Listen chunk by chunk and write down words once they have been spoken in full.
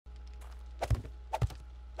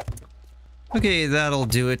Okay, that'll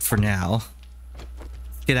do it for now.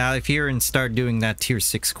 Get out of here and start doing that tier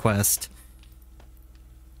 6 quest.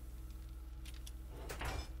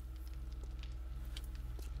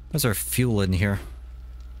 Where's our fuel in here?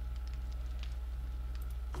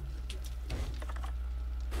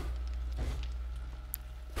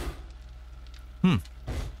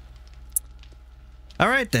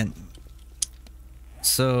 Alright then.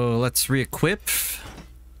 So let's re-equip.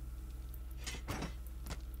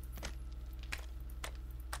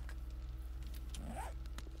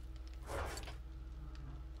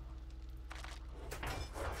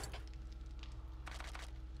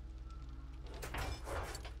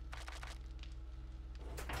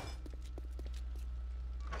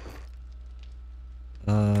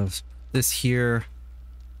 This here.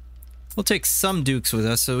 We'll take some dukes with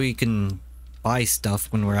us so we can buy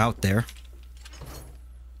stuff when we're out there.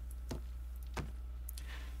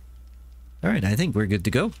 Alright, I think we're good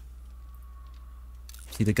to go.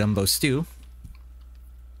 See the gumbo stew.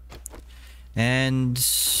 And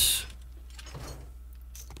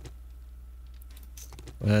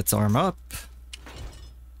let's arm up.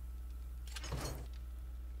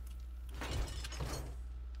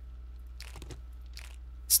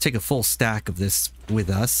 Let's take a full stack of this with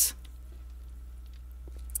us.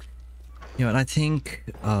 You know, and I think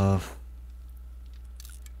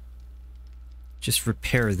just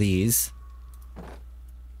repair these.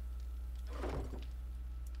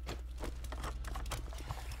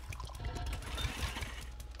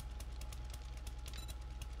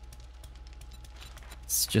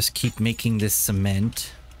 Let's just keep making this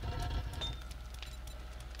cement.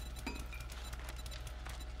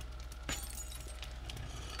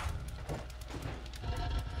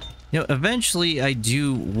 You know, eventually I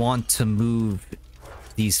do want to move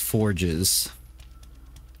these forges.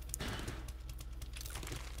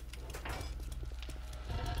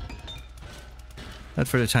 But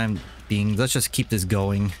for the time being, let's just keep this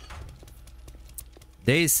going.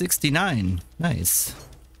 Day 69. Nice.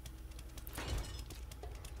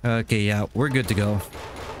 Okay, yeah, we're good to go.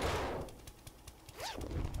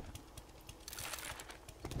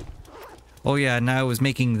 Oh yeah, now I was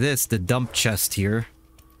making this the dump chest here.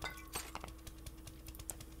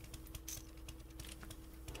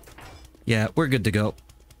 Yeah, we're good to go.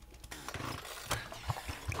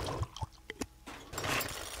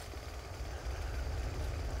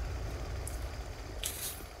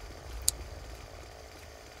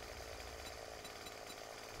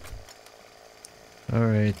 All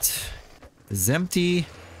right. This is empty.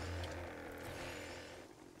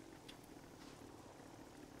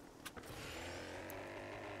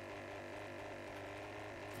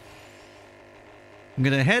 I'm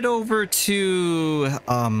gonna head over to,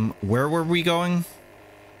 where were we going?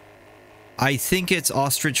 I think it's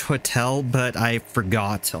Ostrich Hotel, but I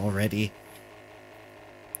forgot already.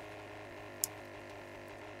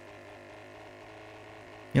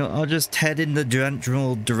 You know, I'll just head in the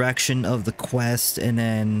general direction of the quest, and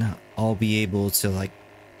then I'll be able to, like,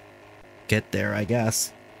 get there, I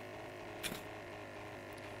guess.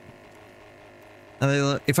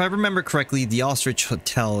 If I remember correctly, the Ostrich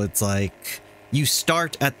Hotel, it's like you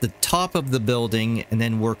start at the top of the building and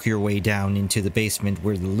then work your way down into the basement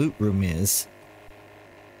where the loot room is.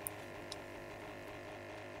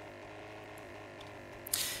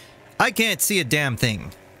 I can't see a damn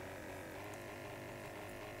thing.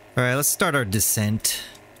 Alright, let's start our descent.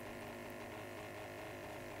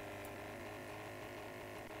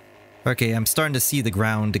 Okay, I'm starting to see the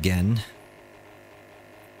ground again.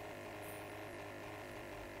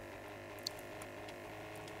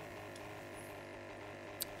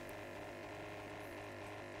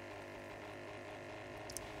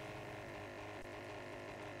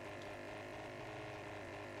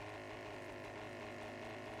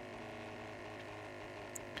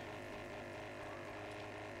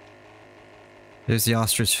 There's the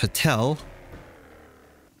Ostrich Hotel.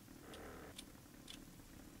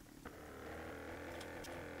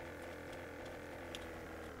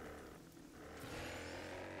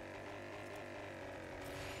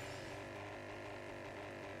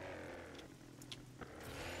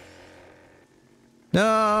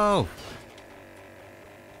 No!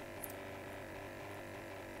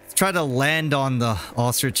 Let's try to land on the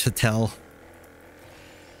Ostrich Hotel.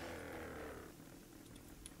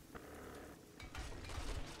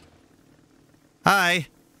 Hi.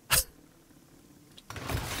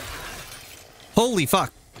 Holy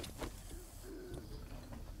fuck.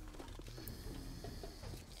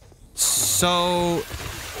 So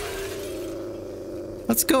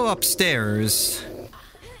let's go upstairs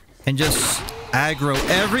and just aggro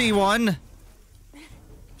everyone.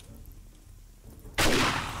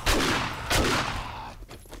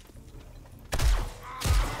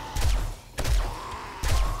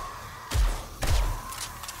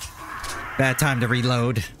 Bad time to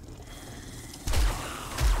reload.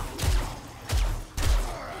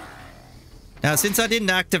 Now, since I didn't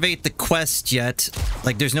activate the quest yet,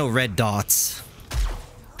 like, there's no red dots.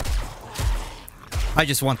 I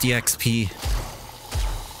just want the XP.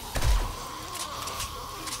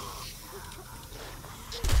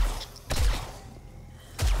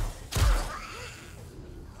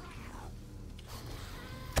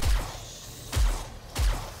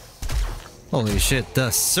 Holy shit,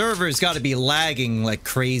 the server's gotta be lagging like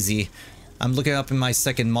crazy. I'm looking up in my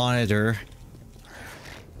second monitor.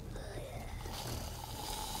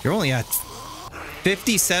 You're only at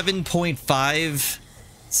 57.5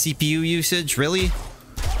 CPU usage, really?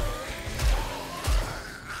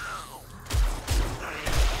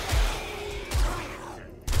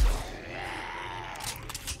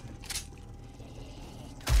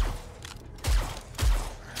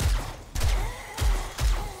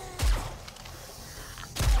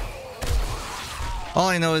 All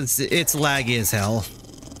I know is it's laggy as hell.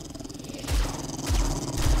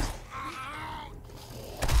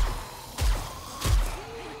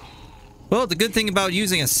 Well, the good thing about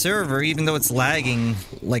using a server, even though it's lagging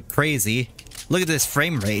like crazy, look at this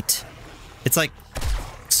frame rate. It's like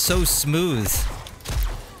so smooth.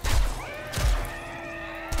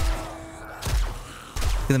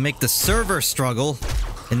 Gonna make the server struggle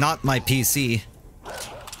and not my PC.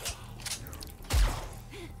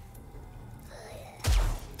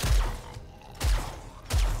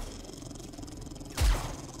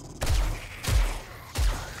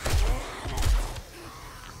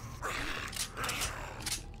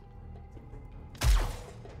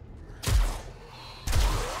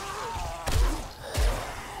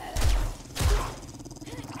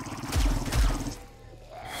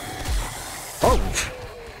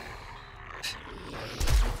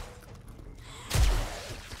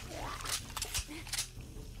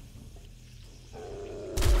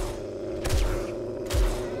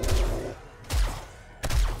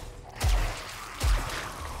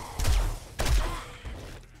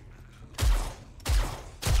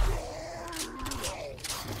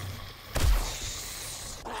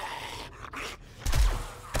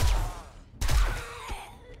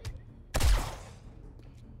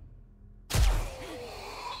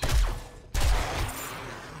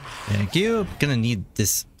 Thank you. I'm gonna need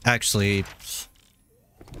this. Actually,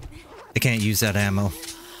 I can't use that ammo.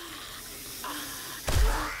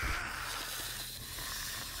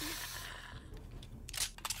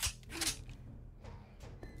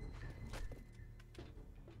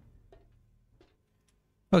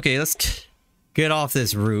 Okay, let's get off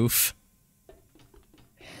this roof.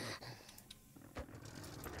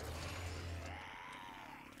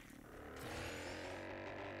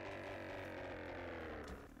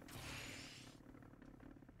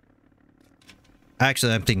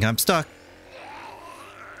 Actually, I'm thinking I'm stuck.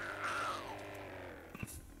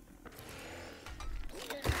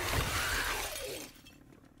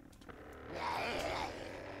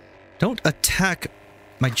 Don't attack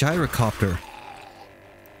my gyrocopter.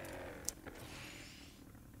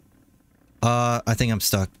 I think I'm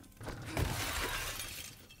stuck.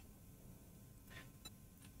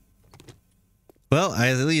 Well,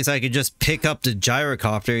 at least I could just pick up the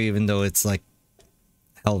gyrocopter, even though it's like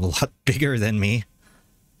a hell of a lot bigger than me.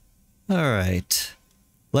 Alright.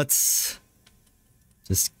 Let's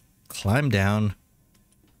just climb down.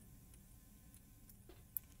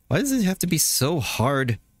 Why does it have to be so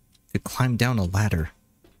hard to climb down a ladder?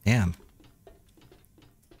 Damn.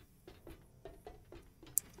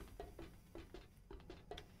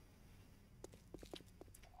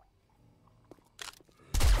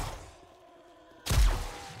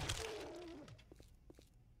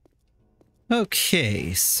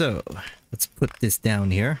 Okay, so let's put this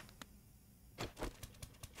down here.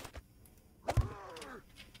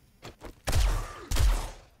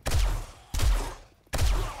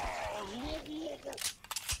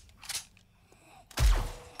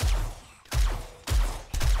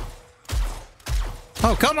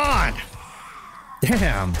 Oh, come on!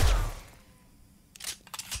 Damn.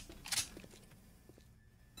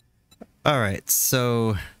 Alright,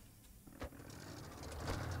 so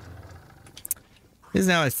this is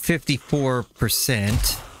now at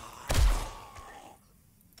 54%.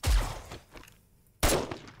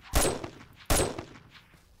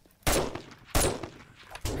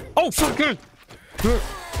 Oh, fuck it!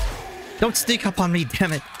 Don't sneak up on me,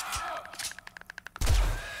 damn it.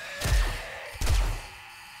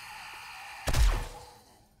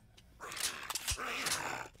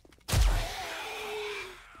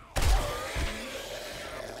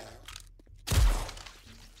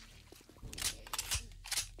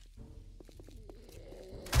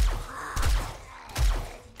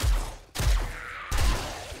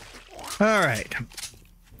 All right.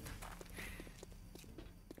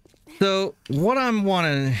 So what I'm want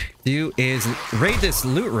to do is raid this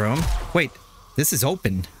loot room. Wait, this is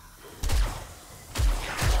open.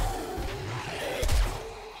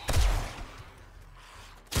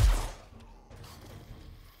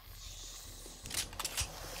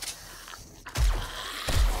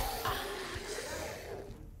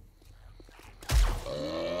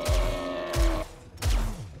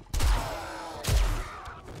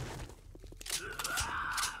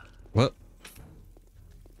 What?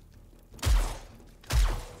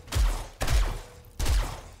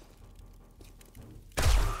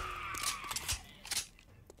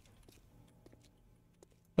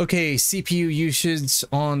 Okay, CPU usage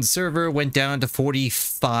on server went down to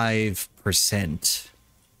 45%.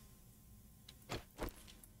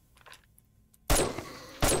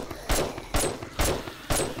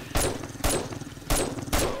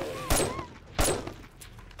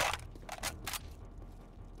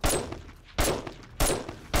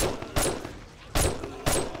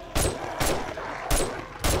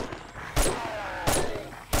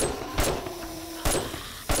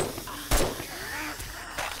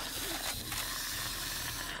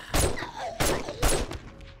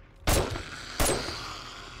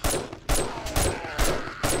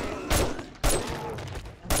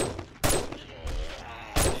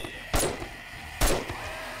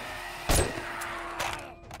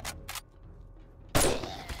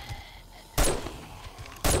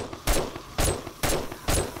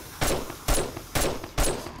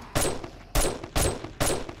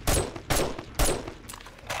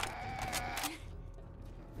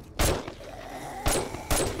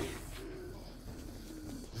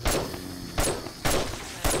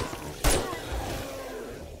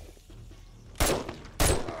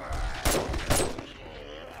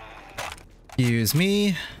 Excuse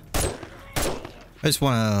me. I just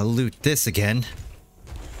want to loot this again.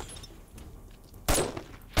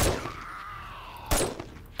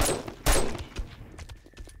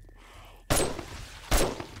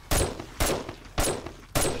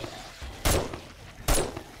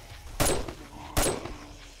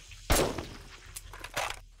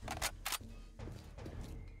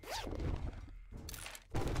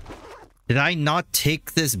 Did I not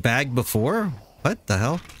take this bag before? What the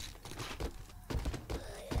hell?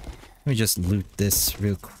 Let me just loot this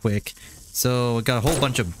real quick. So, I got a whole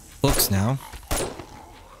bunch of books now.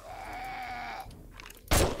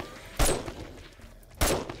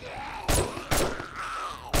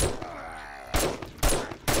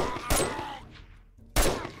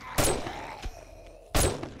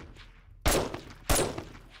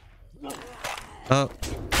 Oh.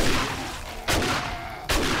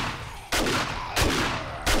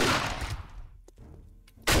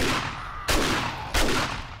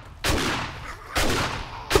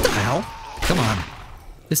 Come on.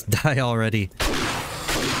 Just die already.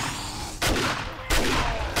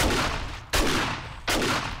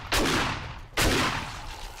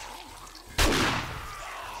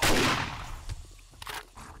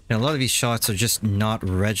 And a lot of these shots are just not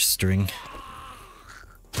registering.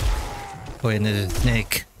 Oh, and there's a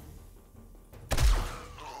snake.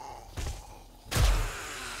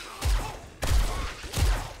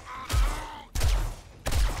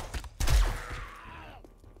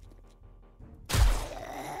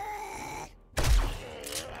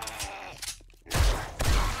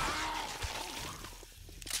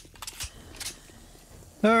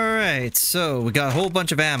 Alright, so we got a whole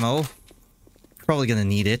bunch of ammo. Probably gonna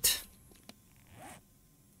need it.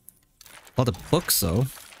 All the books, though.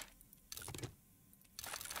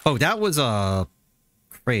 Oh, that was a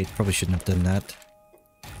crate. Probably shouldn't have done that.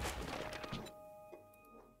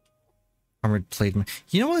 Armored plate.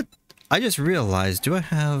 You know what? I just realized, do I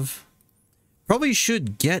have... Probably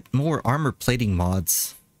should get more armor plating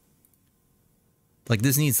mods. Like,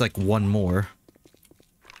 this needs like one more.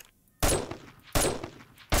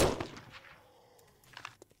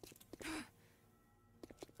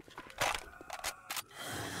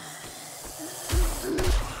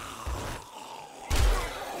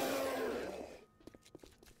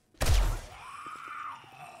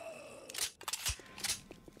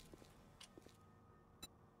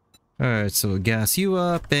 Alright, so we'll gas you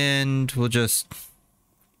up and we'll just...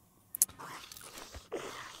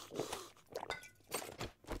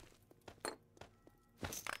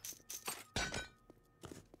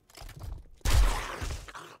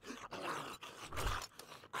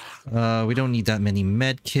 we don't need that many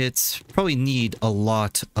med kits. Probably need a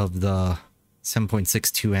lot of the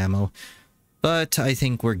 7.62 ammo. But I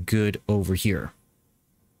think we're good over here.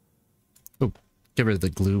 Oh, get rid of the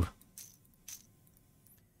glue.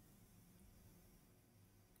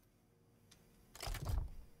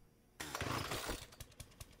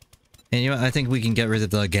 And you know, I think we can get rid of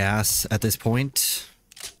the gas at this point.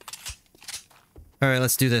 Alright,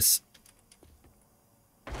 let's do this.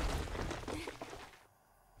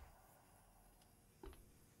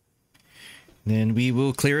 Then we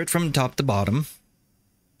will clear it from top to bottom.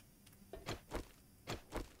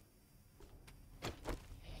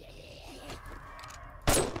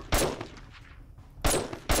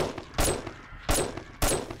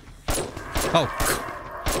 Oh!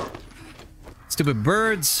 Stupid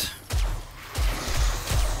birds!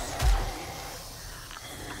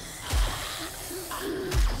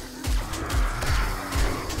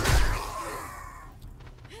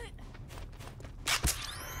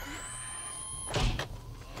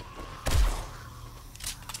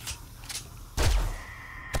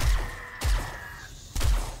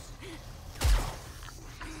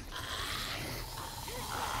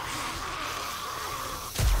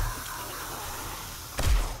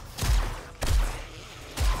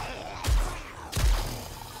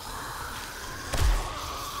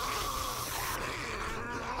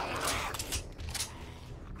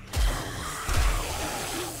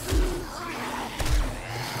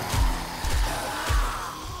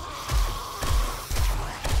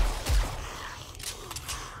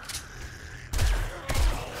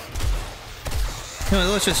 No,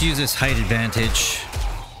 let's just use this height advantage.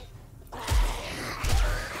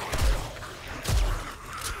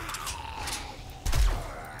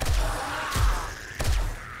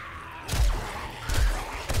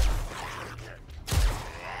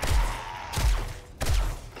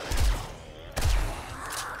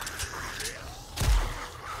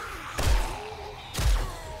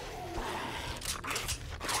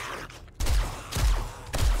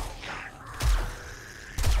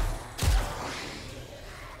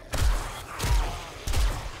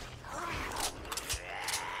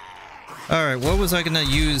 Alright, what was I gonna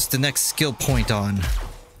use the next skill point on?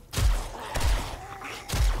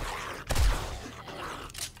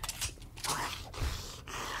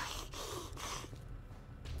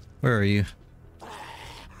 Where are you?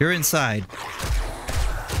 You're inside.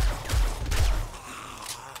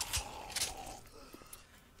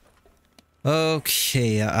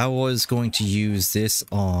 Okay, I was going to use this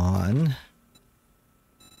on...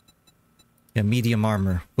 yeah, medium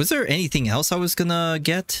armor. Was there anything else I was gonna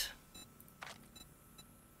get?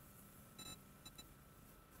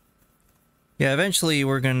 Yeah, eventually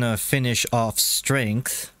we're gonna finish off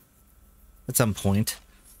strength at some point.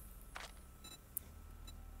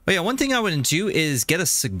 But yeah, one thing I wouldn't do is get a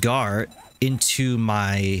cigar into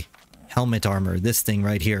my helmet armor. This thing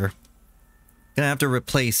right here. Gonna have to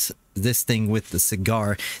replace this thing with the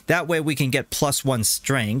cigar. That way we can get +1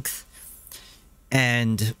 strength.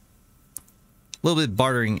 And a little bit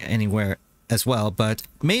bartering anywhere as well. But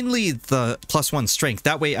mainly the +1 strength.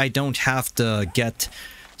 That way I don't have to get...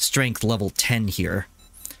 strength level 10 here.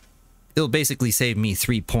 It'll basically save me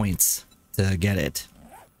 3 points to get it.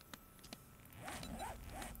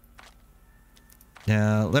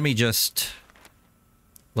 Now, let me just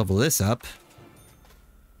level this up.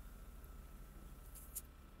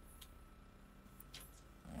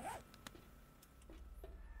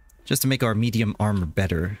 Just to make our medium armor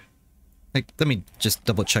better. Like, let me just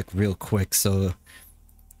double check real quick, so...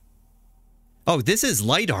 oh, this is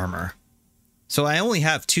light armor. So I only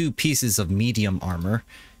have 2 pieces of medium armor,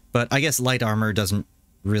 but I guess light armor doesn't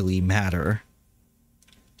really matter.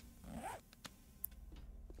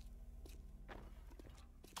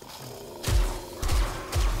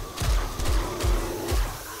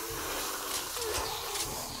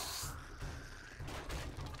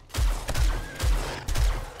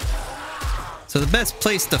 So the best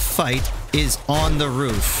place to fight is on the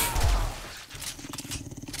roof.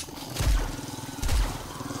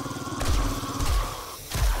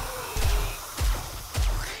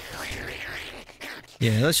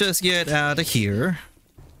 Yeah, let's just get out of here.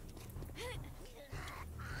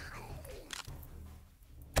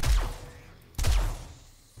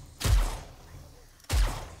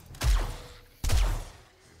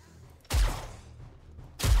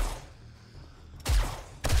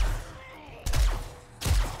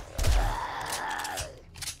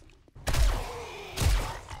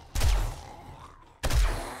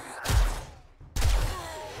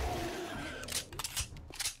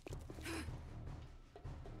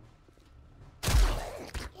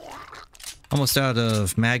 Almost out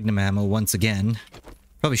of magnum ammo once again.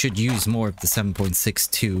 Probably should use more of the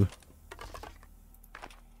 7.62.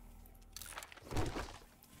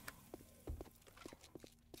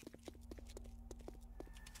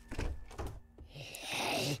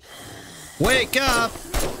 Wake up!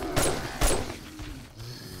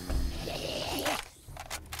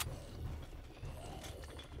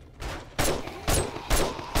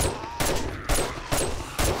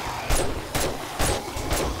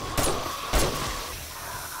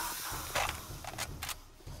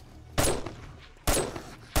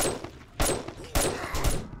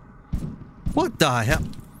 What the hell?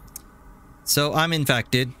 So I'm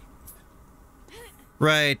infected.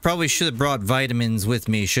 Right, probably should have brought vitamins with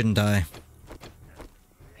me, shouldn't I?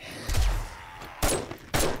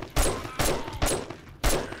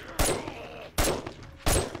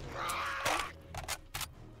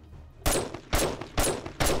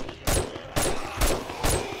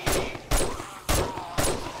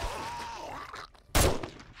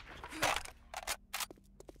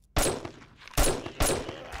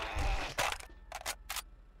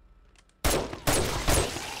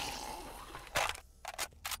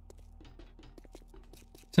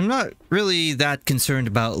 I'm not really that concerned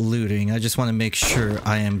about looting. I just want to make sure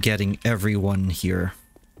I am getting everyone here.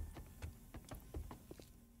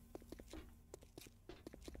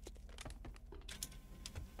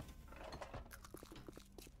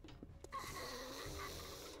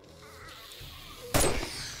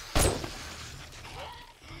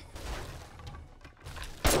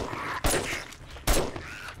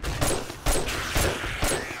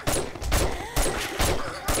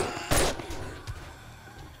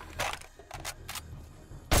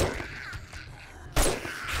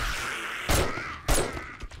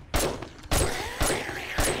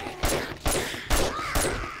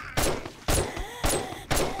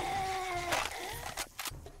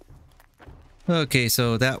 Okay,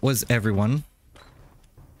 so that was everyone.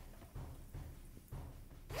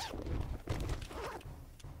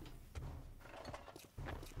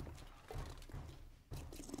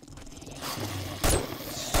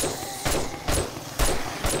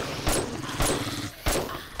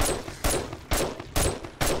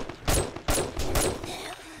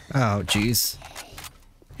 Oh, jeez.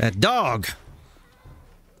 That dog!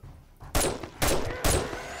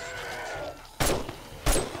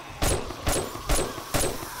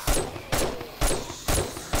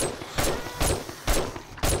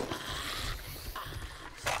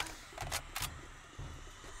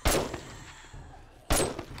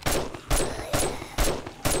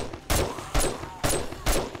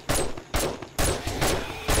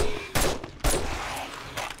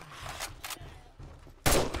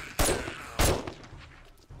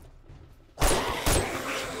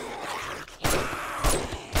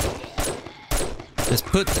 Just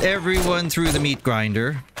put everyone through the meat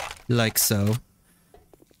grinder, like so.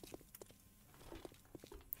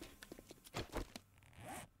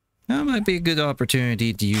 That might be a good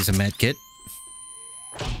opportunity to use a med kit.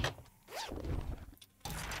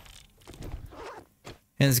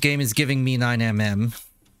 And this game is giving me 9mm.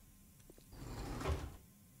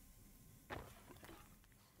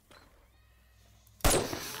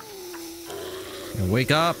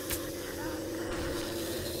 Wake up!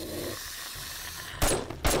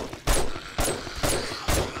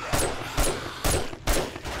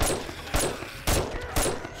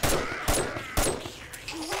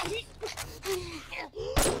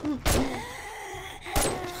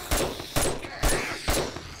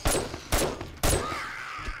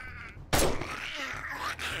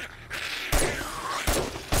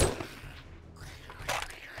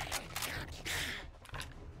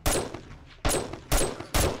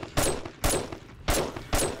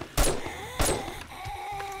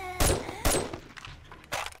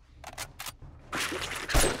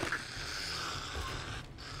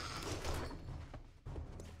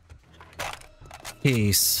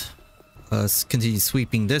 Case. Let's continue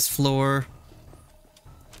sweeping this floor.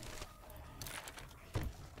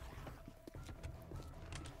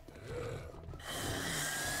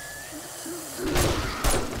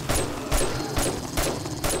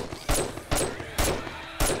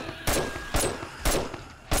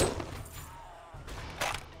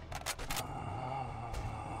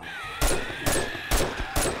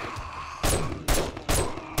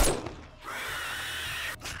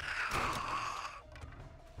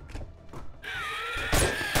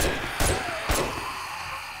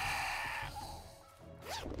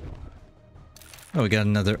 Oh, we got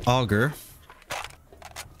another auger.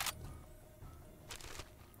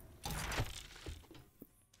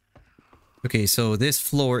 Okay, so this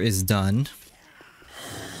floor is done.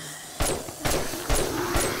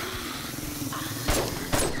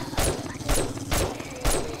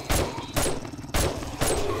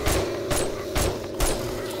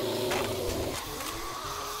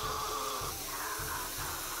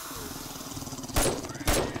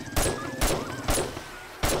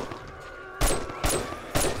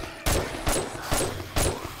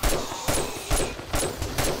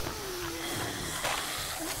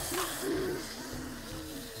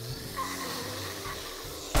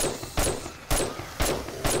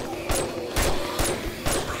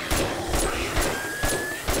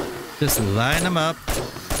 Just line them up.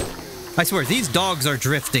 I swear, these dogs are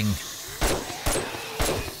drifting.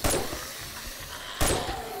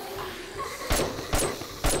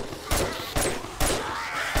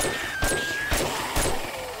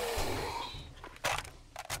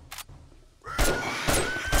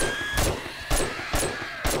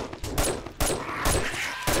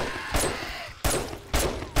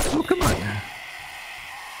 come on.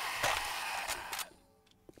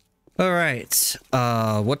 All right.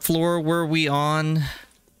 What floor were we on?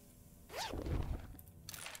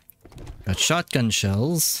 Got shotgun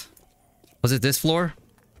shells. Was it this floor?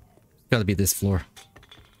 Gotta be this floor.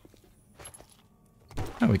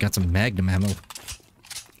 Oh, we got some magnum ammo.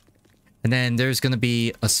 And then there's gonna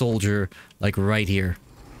be a soldier, like, right here.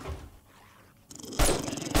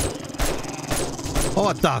 Oh,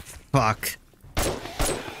 what the fuck?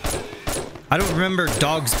 I don't remember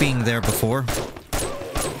dogs being there before.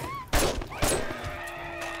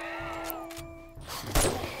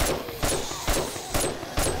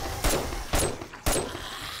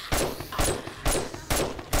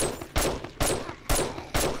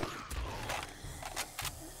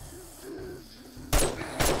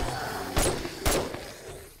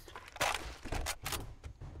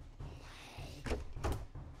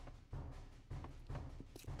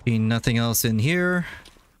 Nothing else in here.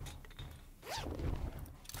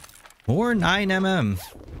 More 9mm.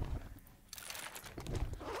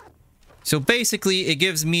 So basically, it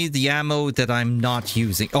gives me the ammo that I'm not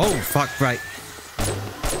using. Oh, fuck, right.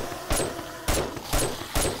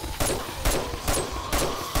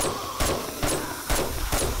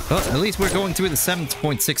 Well, at least we're going through the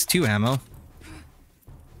 7.62 ammo.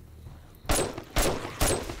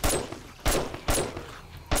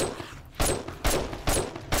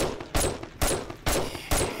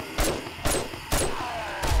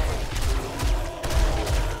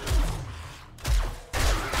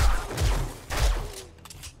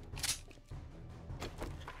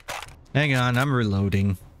 Hang on, I'm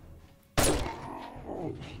reloading.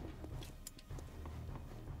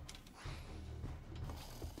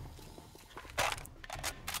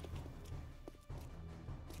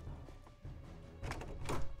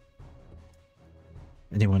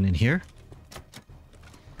 Anyone in here?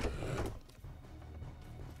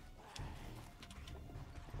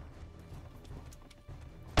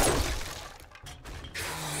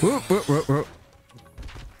 Whoop, whoop, whoop, whoop.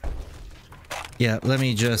 Yeah, let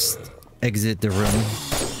me just exit the room.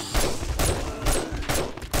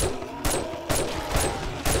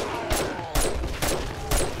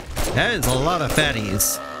 That is a lot of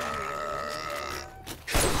fatties.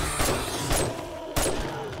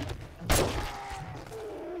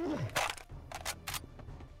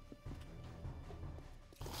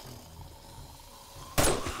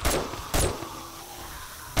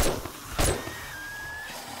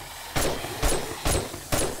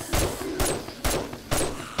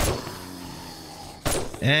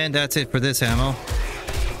 And that's it for this ammo.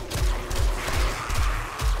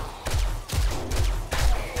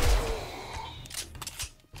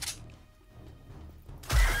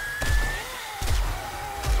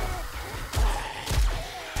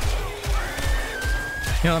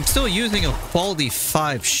 You know, I'm still using a quality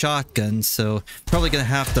 5 shotgun, so probably gonna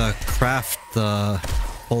have to craft the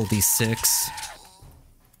quality 6.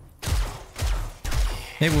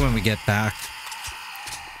 Maybe when we get back.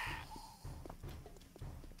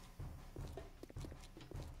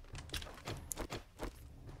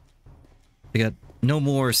 We got no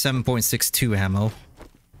more 7.62 ammo.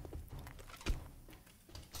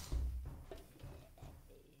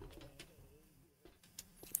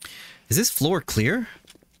 Is this floor clear?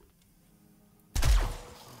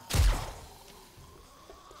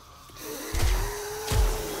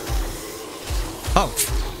 Oh!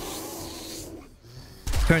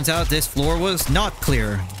 Turns out this floor was not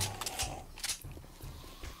clear.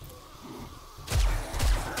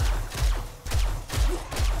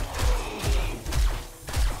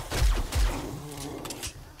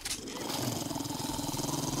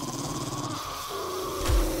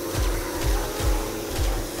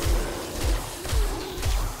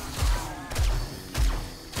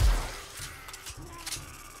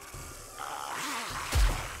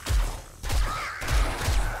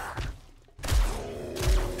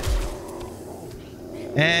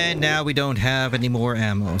 And now we don't have any more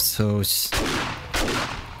ammo, so let's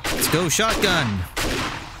go shotgun.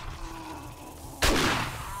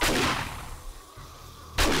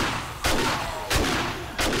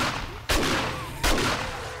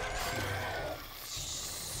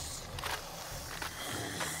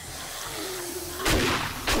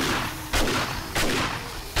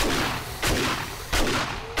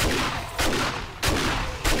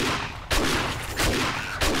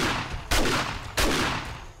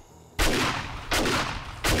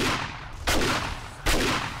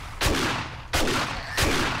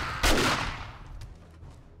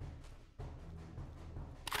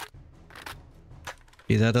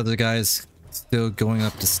 See, that other guy's still going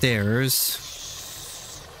up the stairs.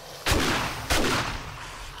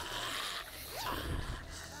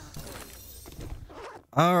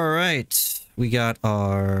 Alright. We got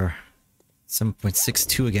our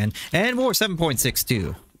 7.62 again. And more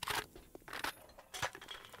 7.62.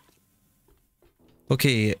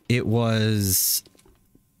 Okay, it was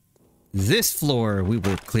this floor we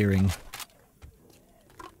were clearing.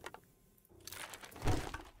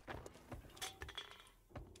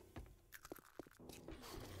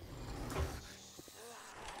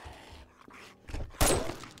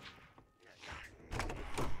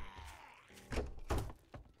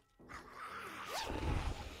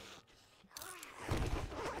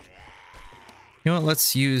 You know what,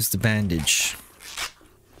 let's use the bandage.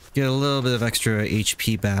 Get a little bit of extra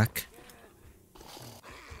HP back.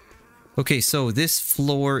 Okay, so this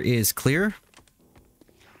floor is clear.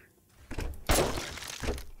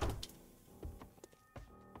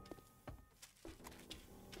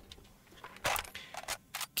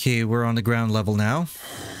 Okay, we're on the ground level now.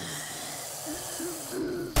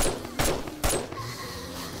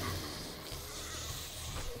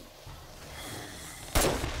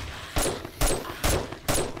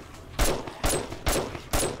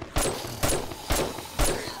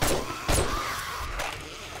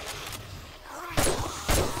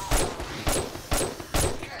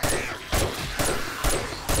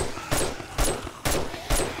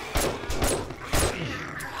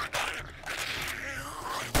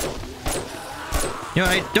 You know,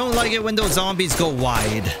 I don't like it when those zombies go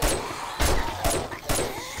wide.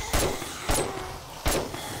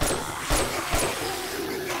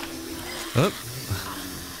 Oh.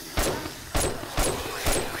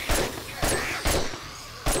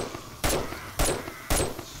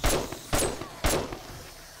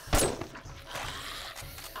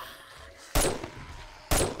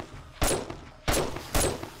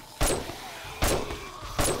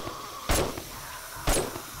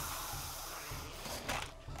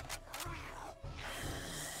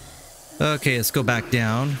 Okay, let's go back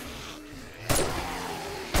down.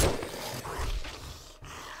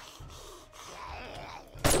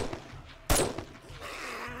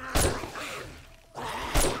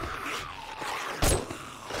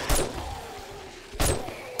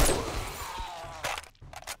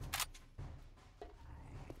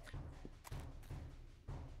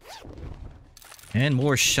 And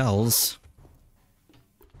more shells.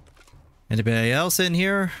 Anybody else in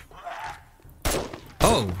here?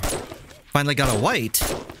 Oh! Finally got a white.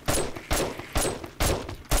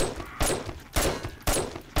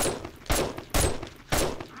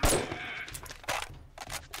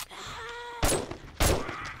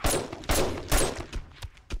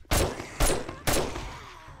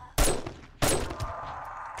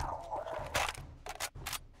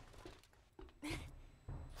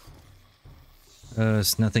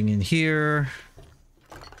 There's nothing in here.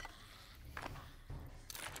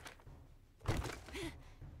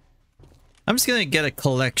 I'm just gonna get a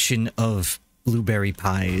collection of blueberry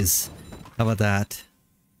pies. How about that?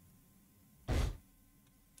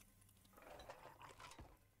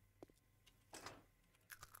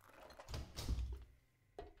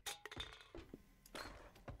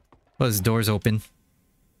 Oh, this door's open.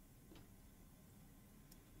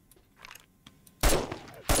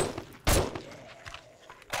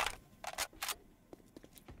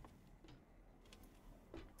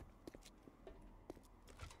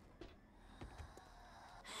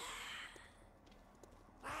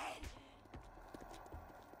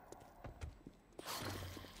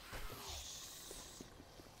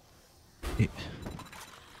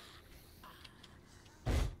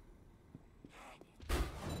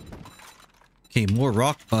 Okay, more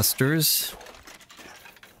rock busters.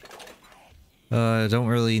 Don't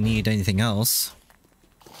really need anything else.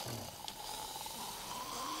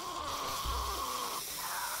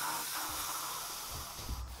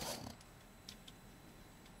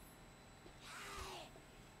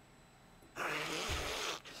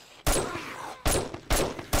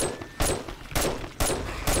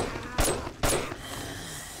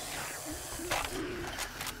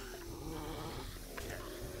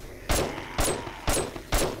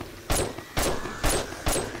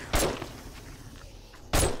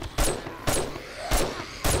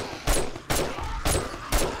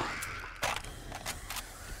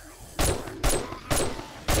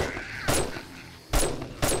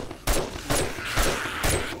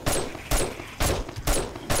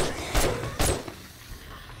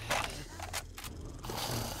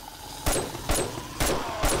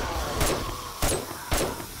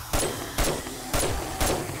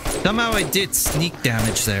 Somehow I did sneak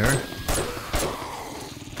damage there.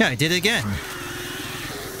 Yeah, I did it again.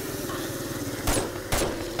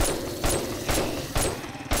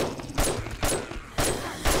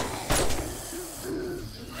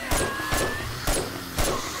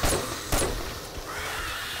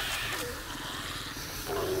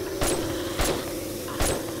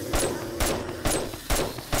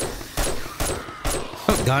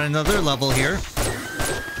 got another level here.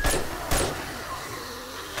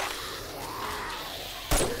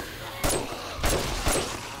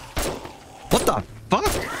 What the fuck?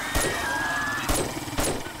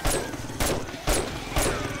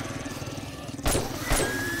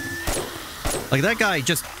 Like, that guy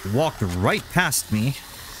just walked right past me.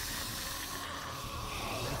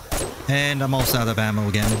 And I'm almost out of ammo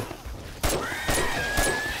again.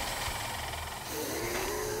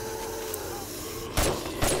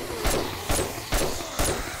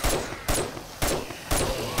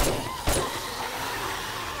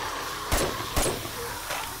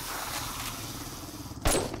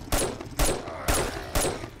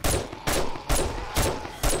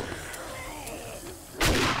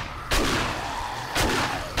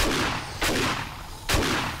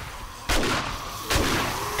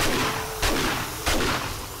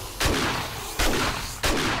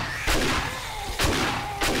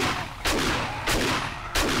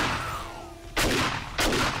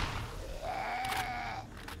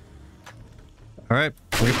 Alright,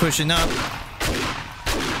 we're pushing up.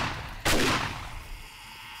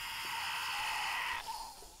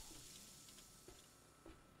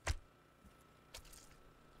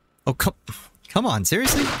 Oh, come on,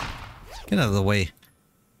 seriously? Get out of the way.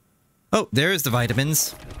 Oh, there's the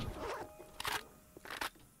vitamins.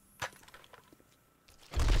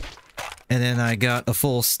 And then I got a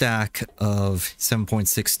full stack of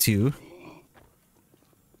 7.62.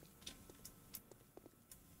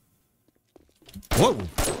 Whoa!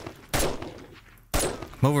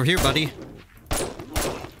 Come over here, buddy.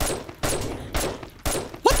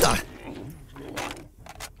 What the?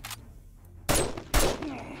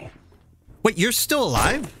 Wait, you're still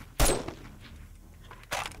alive?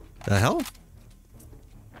 The hell?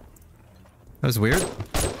 That was weird.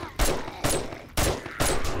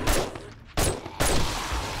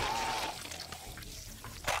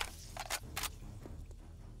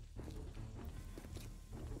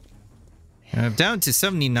 I'm down to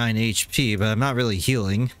 79 HP, but I'm not really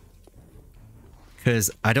healing.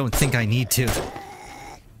 Because I don't think I need to.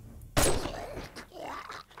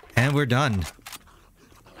 And we're done.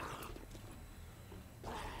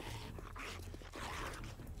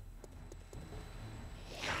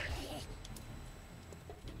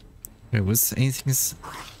 Wait, was anything...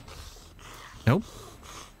 Nope.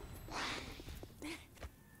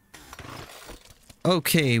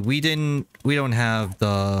 Okay, we don't have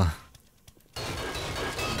the...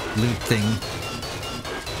 loot thing.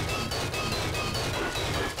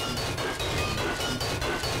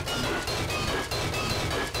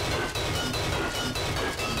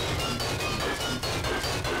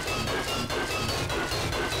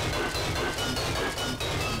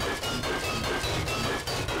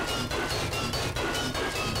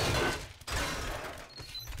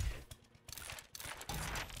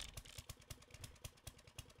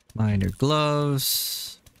 Minor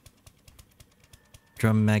gloves.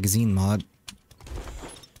 Drum magazine mod.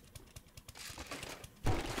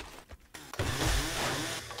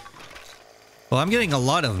 Well, I'm getting a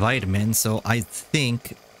lot of vitamins, so I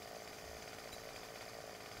think...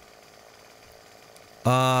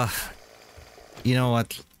 you know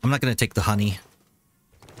what? I'm not gonna take the honey.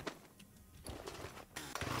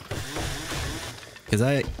 Because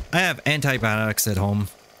I have antibiotics at home.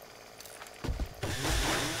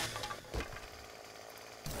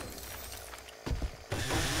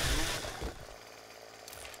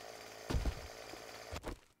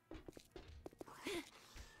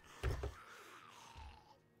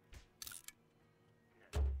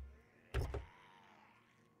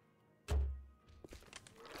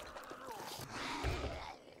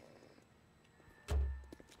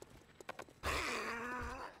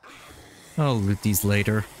 I'll loot these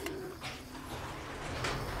later.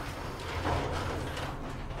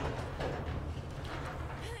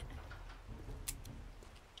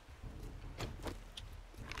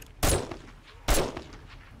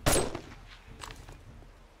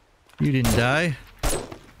 You didn't die.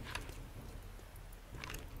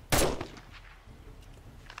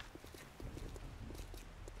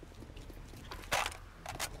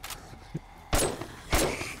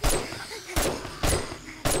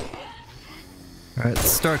 Alright,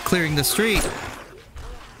 let's start clearing the street.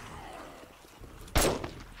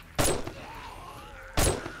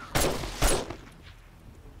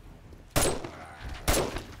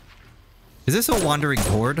 Is this a wandering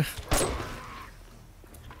horde?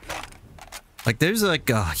 Like, there's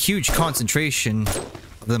like a huge concentration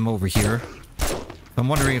of them over here. I'm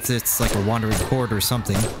wondering if it's like a wandering horde or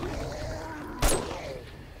something.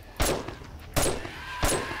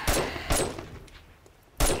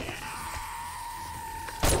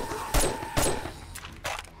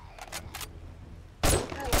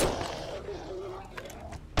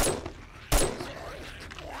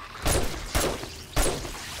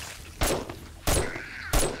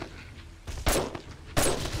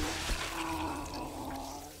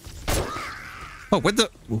 Oh, where'd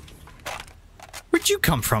you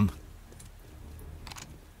come from?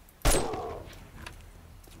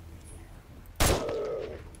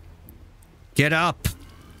 Get up!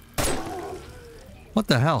 What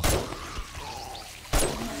the hell?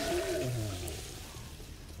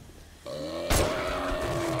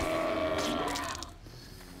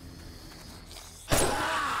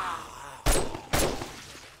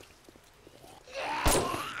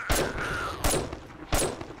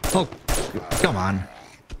 Oh, come on.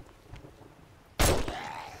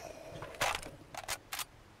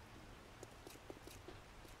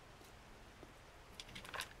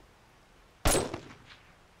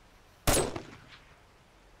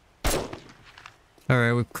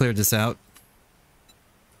 Alright, we've cleared this out.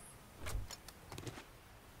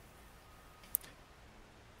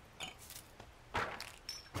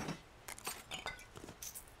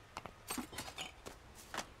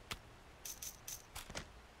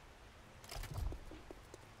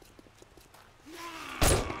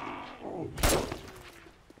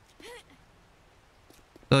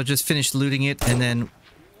 So just finish looting it and then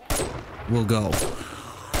we'll go.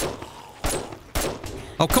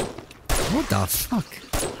 Oh, come. What the fuck?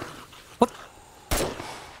 What?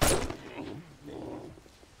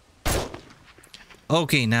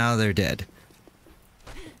 Okay, now they're dead.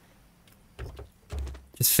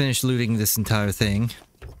 Just finish looting this entire thing.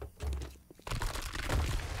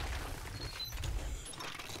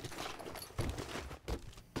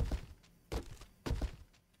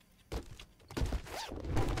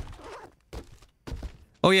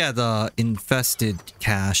 Oh yeah, the infested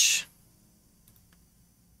cache.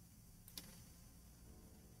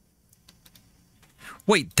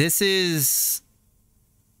 Wait, this is...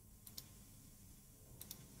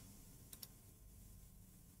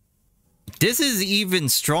 This is even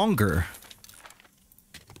stronger.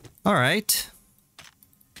 Alright.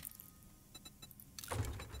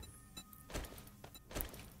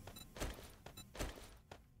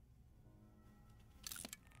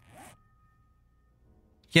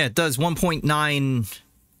 Yeah, it does 1.9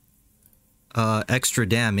 extra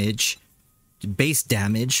damage, base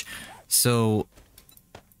damage, so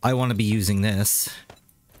I want to be using this.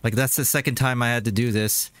 Like, that's the second time I had to do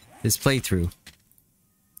this playthrough.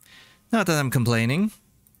 Not that I'm complaining.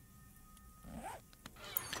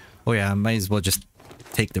 Oh yeah, I might as well just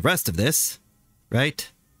take the rest of this, right?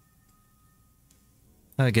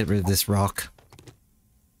 I'll get rid of this rock.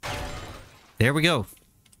 There we go.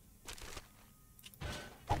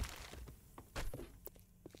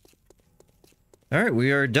 Alright,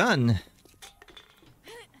 we are done.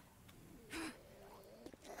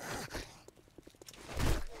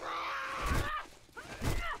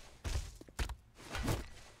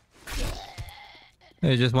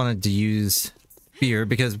 I just wanted to use spear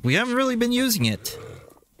because we haven't really been using it.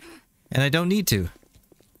 And I don't need to.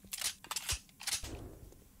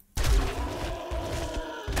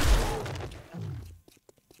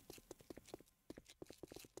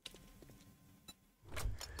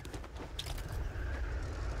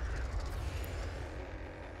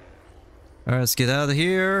 Alright, let's get out of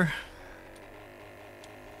here.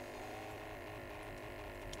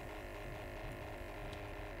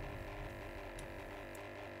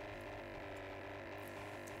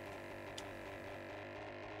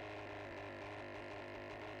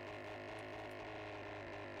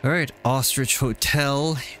 Alright, Ostrich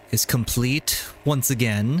Hotel is complete once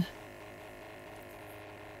again.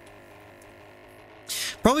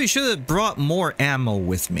 Probably should have brought more ammo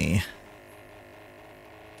with me.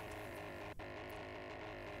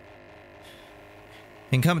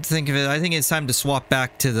 And come to think of it, I think it's time to swap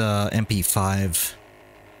back to the MP5.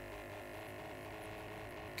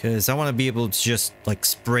 Because I want to be able to just, like,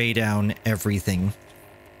 spray down everything.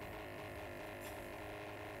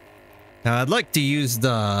 Now, I'd like to use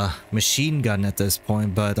the machine gun at this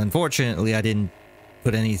point, but unfortunately I didn't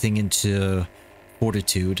put anything into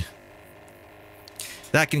Fortitude.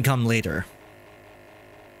 That can come later.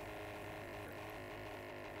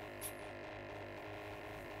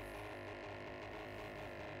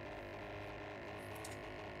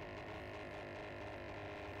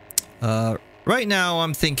 Right now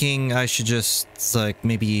I'm thinking I should just, like,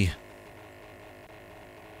 maybe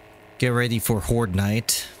get ready for Horde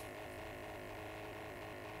Night.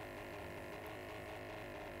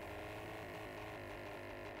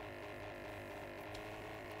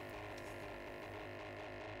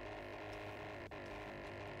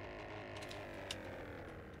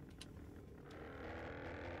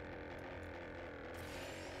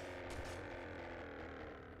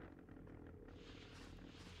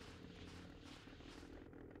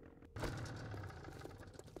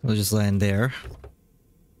 We'll just land there.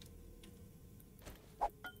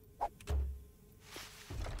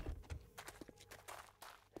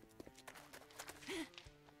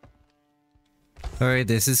 All right,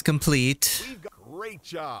 this is complete. Great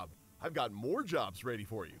job. I've got more jobs ready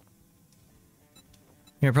for you.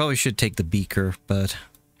 Yeah, I probably should take the beaker, but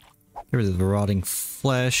get rid of the rotting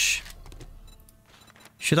flesh.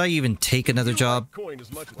 Should I even take another job?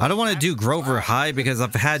 I don't want to do Grover High because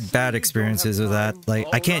I've had bad experiences with that. Like,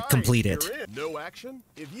 I can't complete it. No action.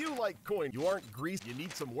 If you like coin, you aren't greased. You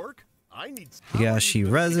need some work. I need. Yashi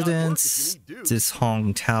Residence. This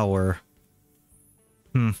Hong Tower.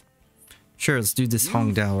 Sure, let's do this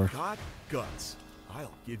Hong Tower. Got guts.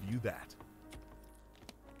 I'll give you that.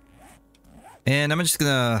 And I'm just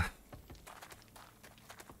gonna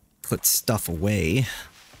put stuff away.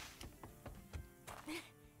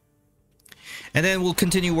 And then we'll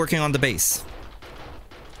continue working on the base.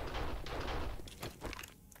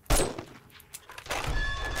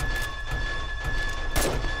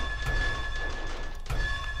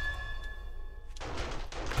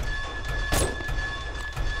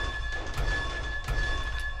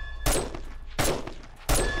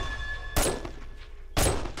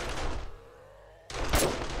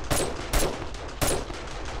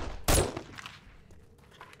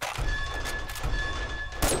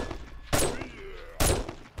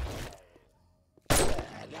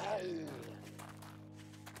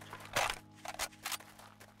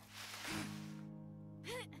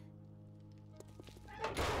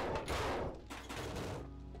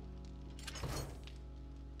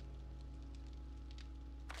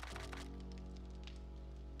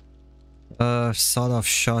 Sawed-off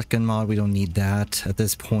shotgun mod, we don't need that at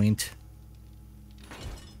this point.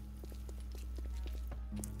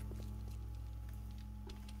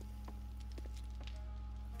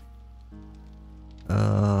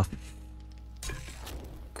 I'm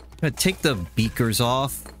gonna take the beakers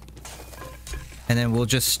off, and then we'll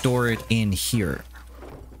just store it in here.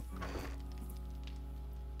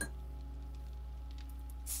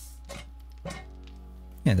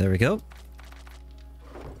 Yeah, there we go.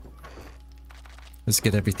 Let's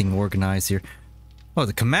get everything organized here. Oh,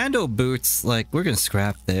 the commando boots, like, we're gonna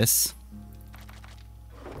scrap this.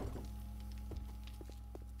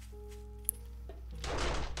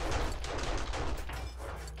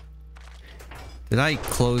 Did I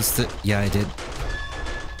close the... Yeah, I did.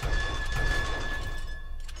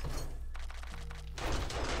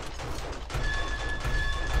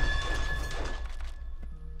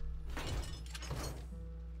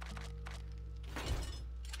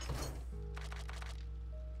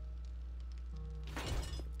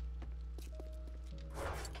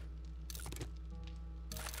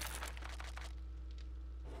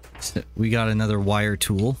 We got another wire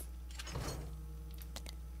tool.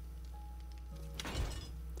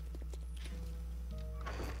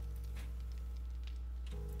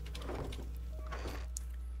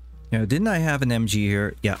 Now, didn't I have an MG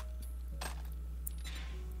here? Yeah.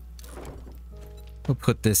 We'll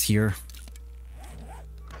put this here.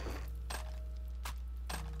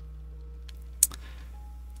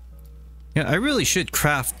 Yeah, I really should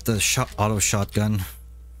craft the auto shotgun.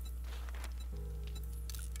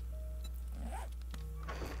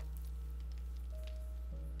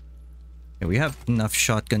 Yeah, we have enough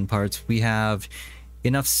shotgun parts. We have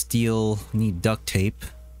enough steel. Need duct tape.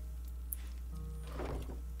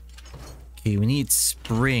 Okay, we need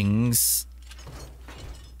springs.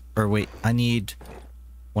 Or wait, I need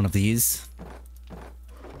one of these.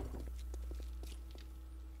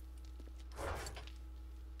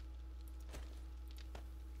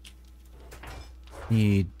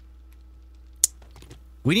 We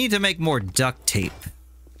need to make more duct tape.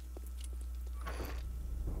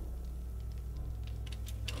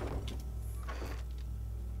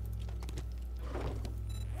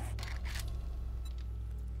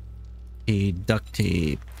 Okay, duct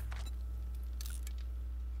tape.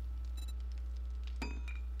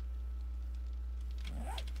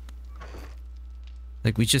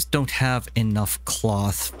 Like, we just don't have enough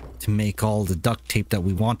cloth to make all the duct tape that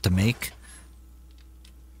we want to make.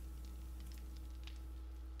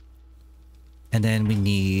 And then we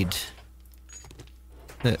need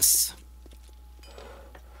this.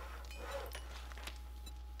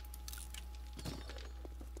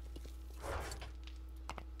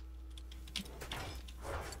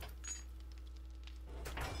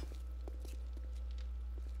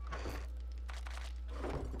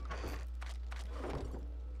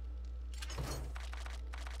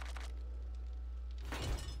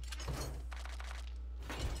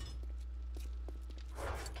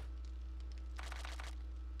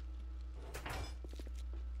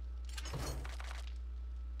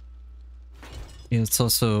 Yeah, let's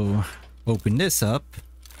also open this up.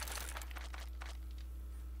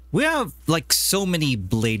 We have like so many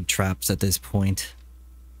blade traps at this point.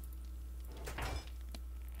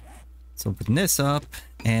 Let's open this up.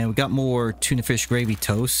 And we got more tuna fish gravy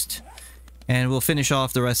toast. And we'll finish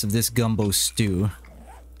off the rest of this gumbo stew.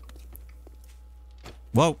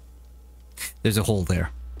 Whoa! There's a hole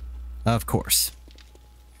there. Of course.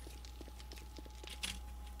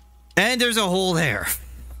 And there's a hole there.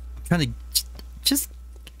 I'm trying to... Just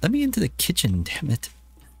let me into the kitchen, damn it.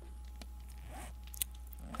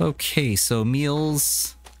 Okay, so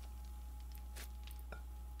meals.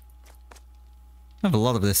 I have a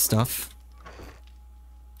lot of this stuff.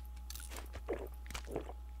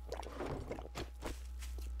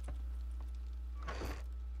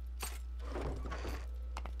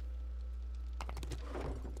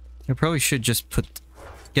 I probably should just put...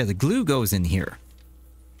 Yeah, the glue goes in here.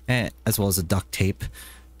 As well as the duct tape.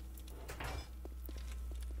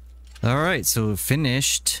 Alright, so we've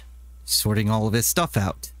finished sorting all of this stuff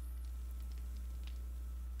out.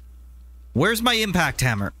 Where's my impact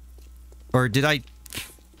hammer? Or did I...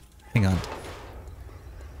 Hang on.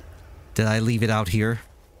 Did I leave it out here?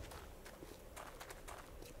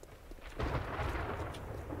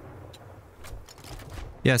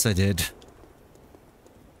 Yes, I did.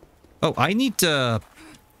 Oh, I need to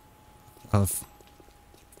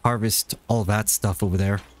harvest all that stuff over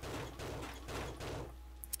there.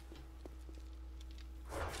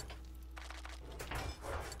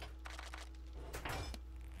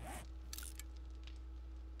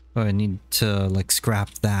 Oh, I need to, like, scrap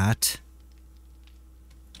that.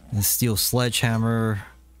 The steel sledgehammer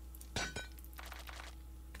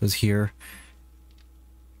goes here.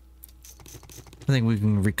 I think we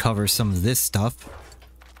can recover some of this stuff.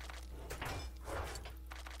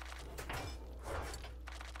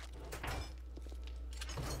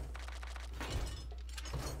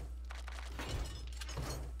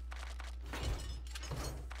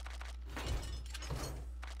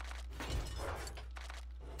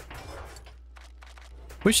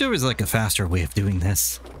 Wish there was like a faster way of doing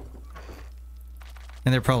this.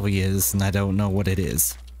 And there probably is, and I don't know what it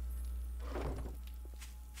is.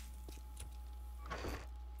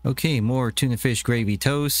 Okay, more tuna fish gravy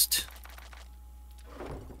toast.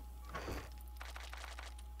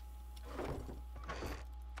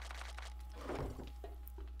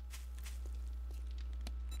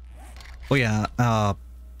 Oh yeah,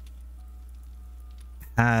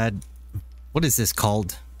 what is this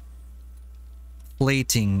called?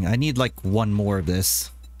 Plating. I need like one more of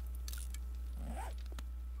this.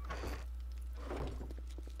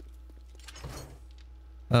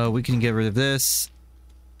 We can get rid of this.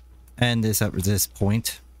 And this at this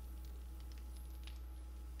point.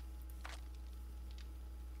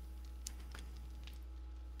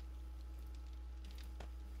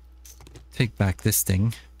 Take back this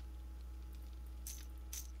thing.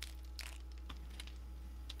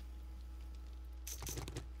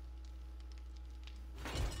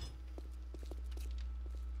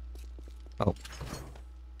 Oh,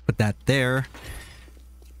 put that there.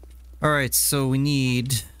 All right, so we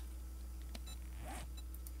need...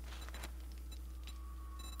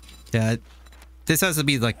 Yeah, this has to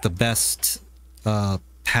be like the best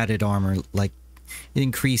padded armor. Like, it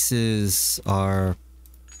increases our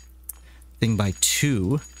thing by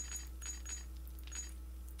 2.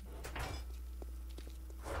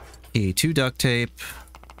 Okay, 2 duct tape.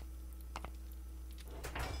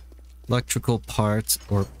 Electrical parts,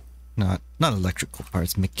 or... Not electrical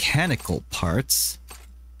parts, mechanical parts.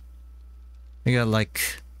 I got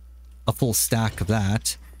like a full stack of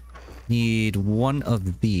that. Need 1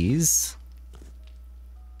 of these.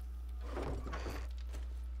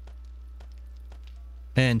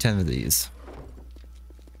 And 10 of these.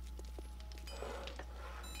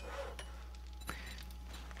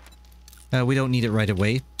 We don't need it right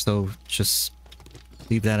away, so just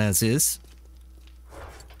leave that as is.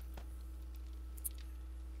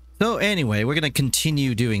 So anyway, we're going to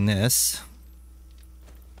continue doing this.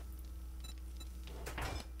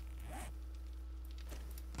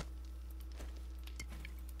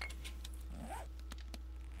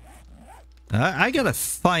 I gotta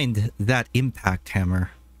find that impact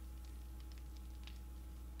hammer.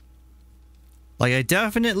 Like, I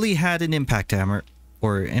definitely had an impact hammer,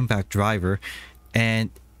 or impact driver,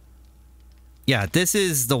 and yeah, this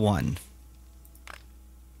is the one.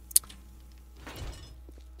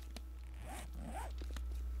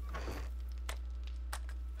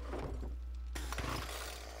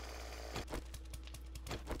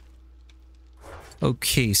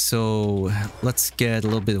 Okay, so let's get a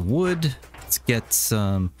little bit of wood. Let's get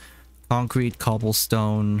some concrete,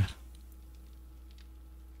 cobblestone.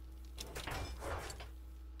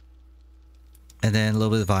 And then a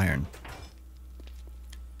little bit of iron.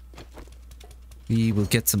 We will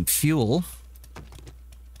get some fuel.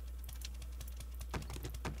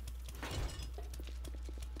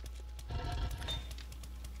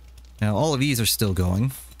 Now all of these are still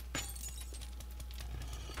going.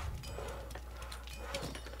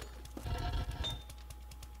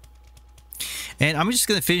 And I'm just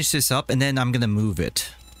going to finish this up and then I'm going to move it.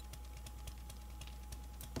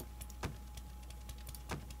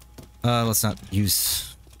 Let's not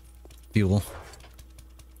use fuel.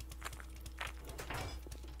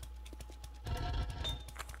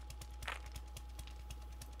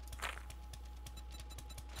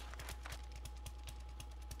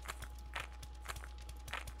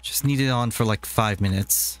 Just need it on for like 5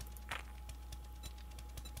 minutes.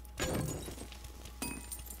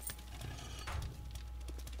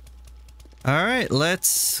 Alright,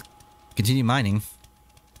 let's continue mining.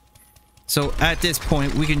 So at this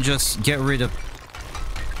point, we can just get rid of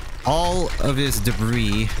all of this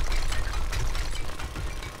debris.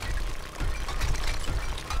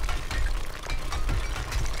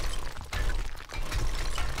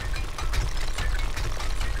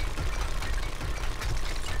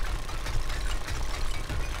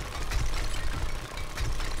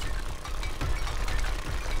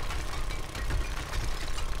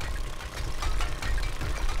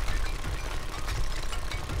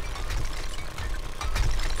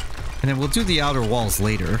 And then we'll do the outer walls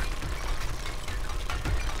later.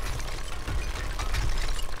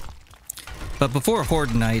 But before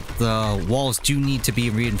Horde Night, the walls do need to be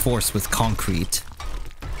reinforced with concrete.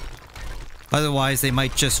 Otherwise, they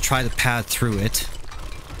might just try to pad through it.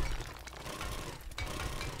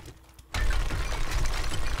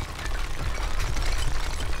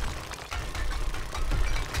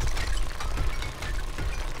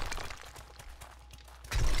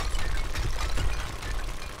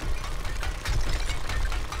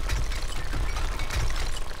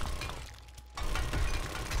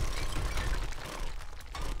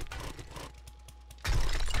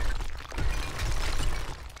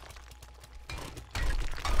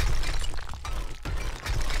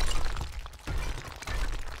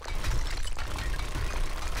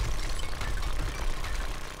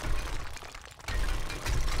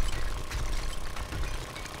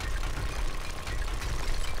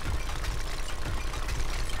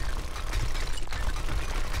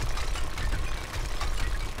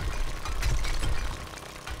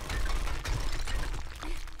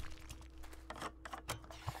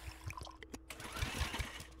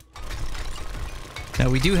 Now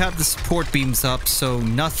we do have the support beams up, so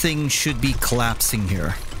nothing should be collapsing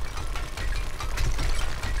here.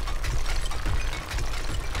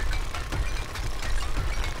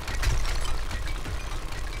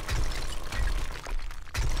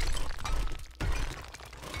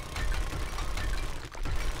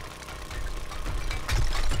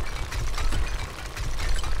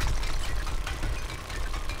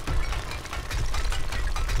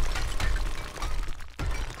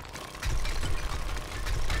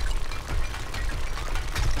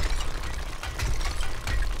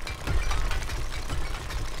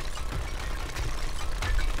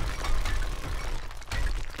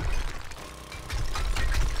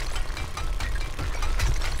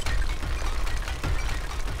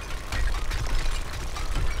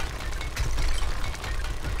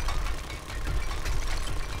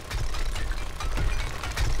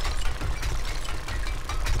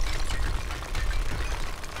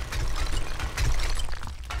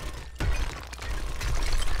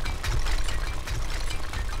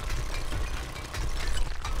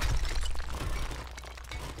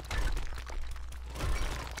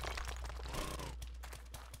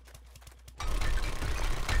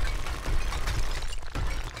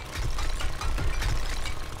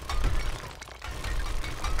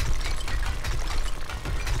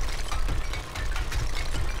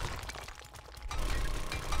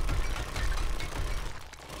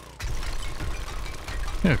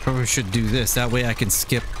 Yeah, I probably should do this. That way I can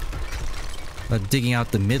skip digging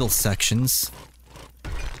out the middle sections.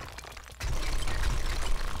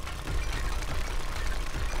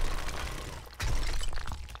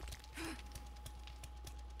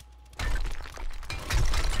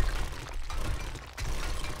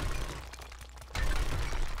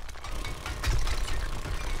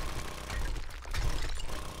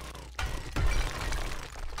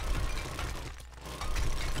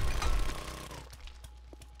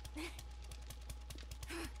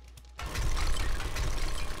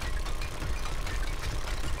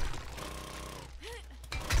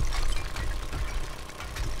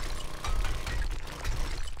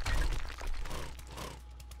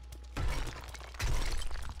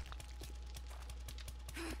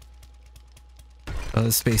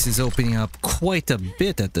 The space is opening up quite a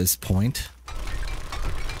bit at this point.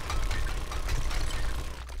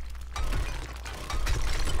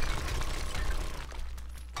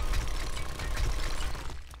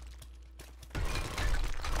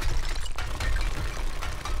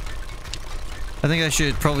 I think I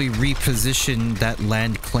should probably reposition that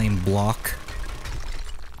land claim block.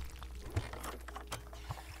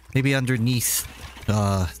 Maybe underneath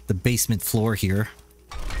the basement floor here.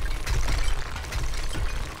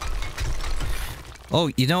 Oh,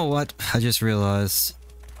 you know what? I just realized.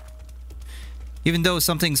 Even though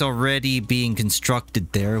something's already being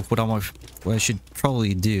constructed there, what I should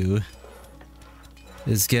probably do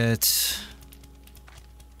is get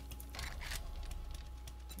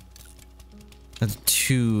another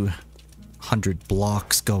 200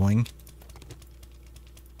 blocks going.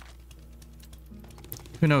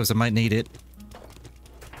 Who knows? I might need it.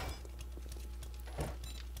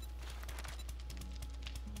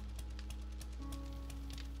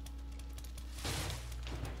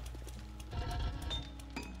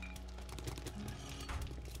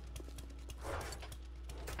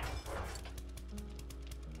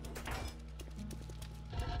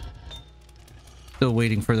 Still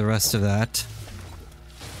waiting for the rest of that.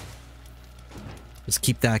 Just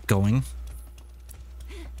keep that going.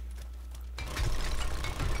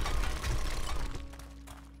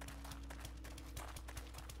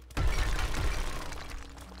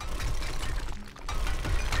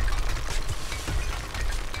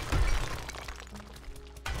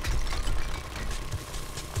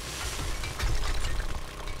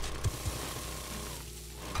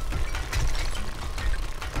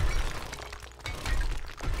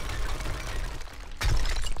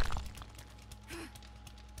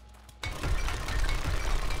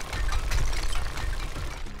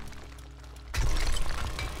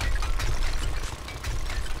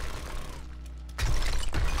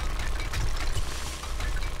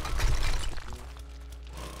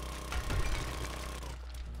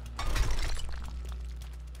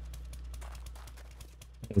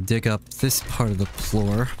 Dig up this part of the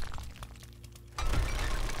floor.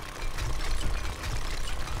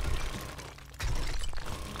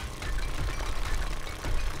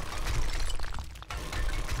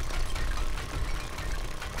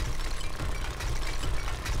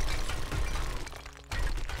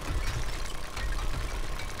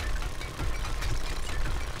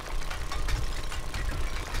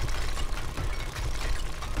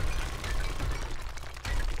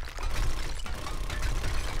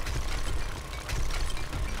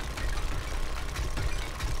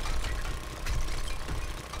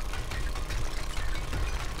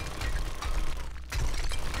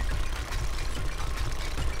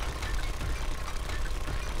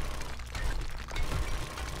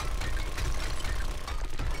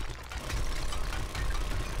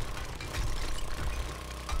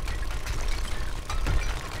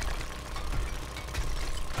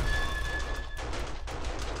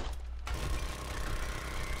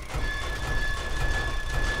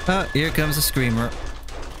 Oh, here comes a screamer.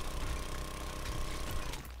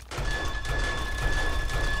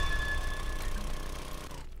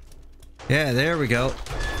 Yeah, there we go.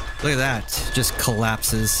 Look at that. Just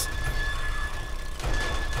collapses.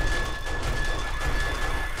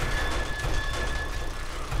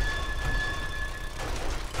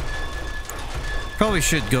 Probably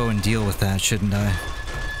should go and deal with that, shouldn't I?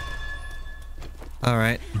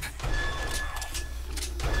 Alright.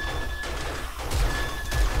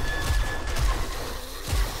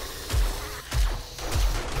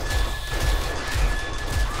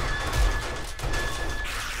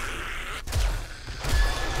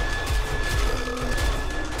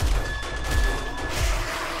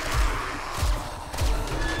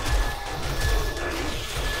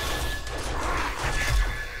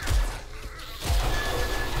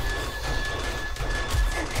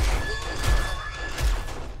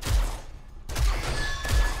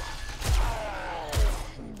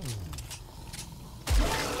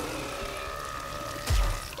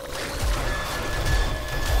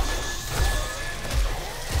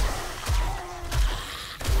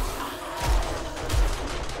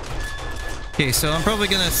 Okay, so I'm probably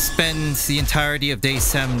gonna spend the entirety of day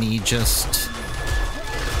 70 just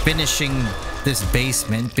finishing this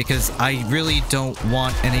basement because I really don't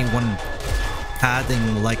want anyone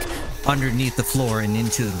pathing like underneath the floor and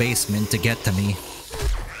into the basement to get to me.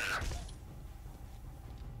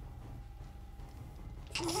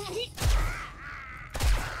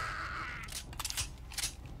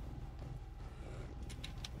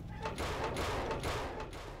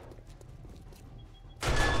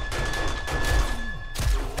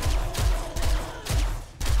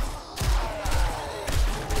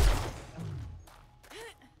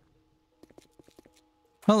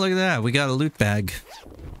 Oh, look at that. We got a loot bag.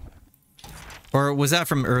 Or was that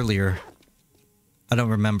from earlier? I don't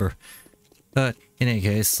remember. But in any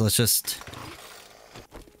case, let's just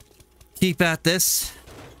keep at this.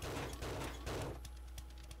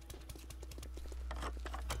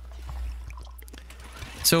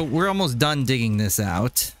 So we're almost done digging this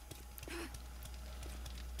out.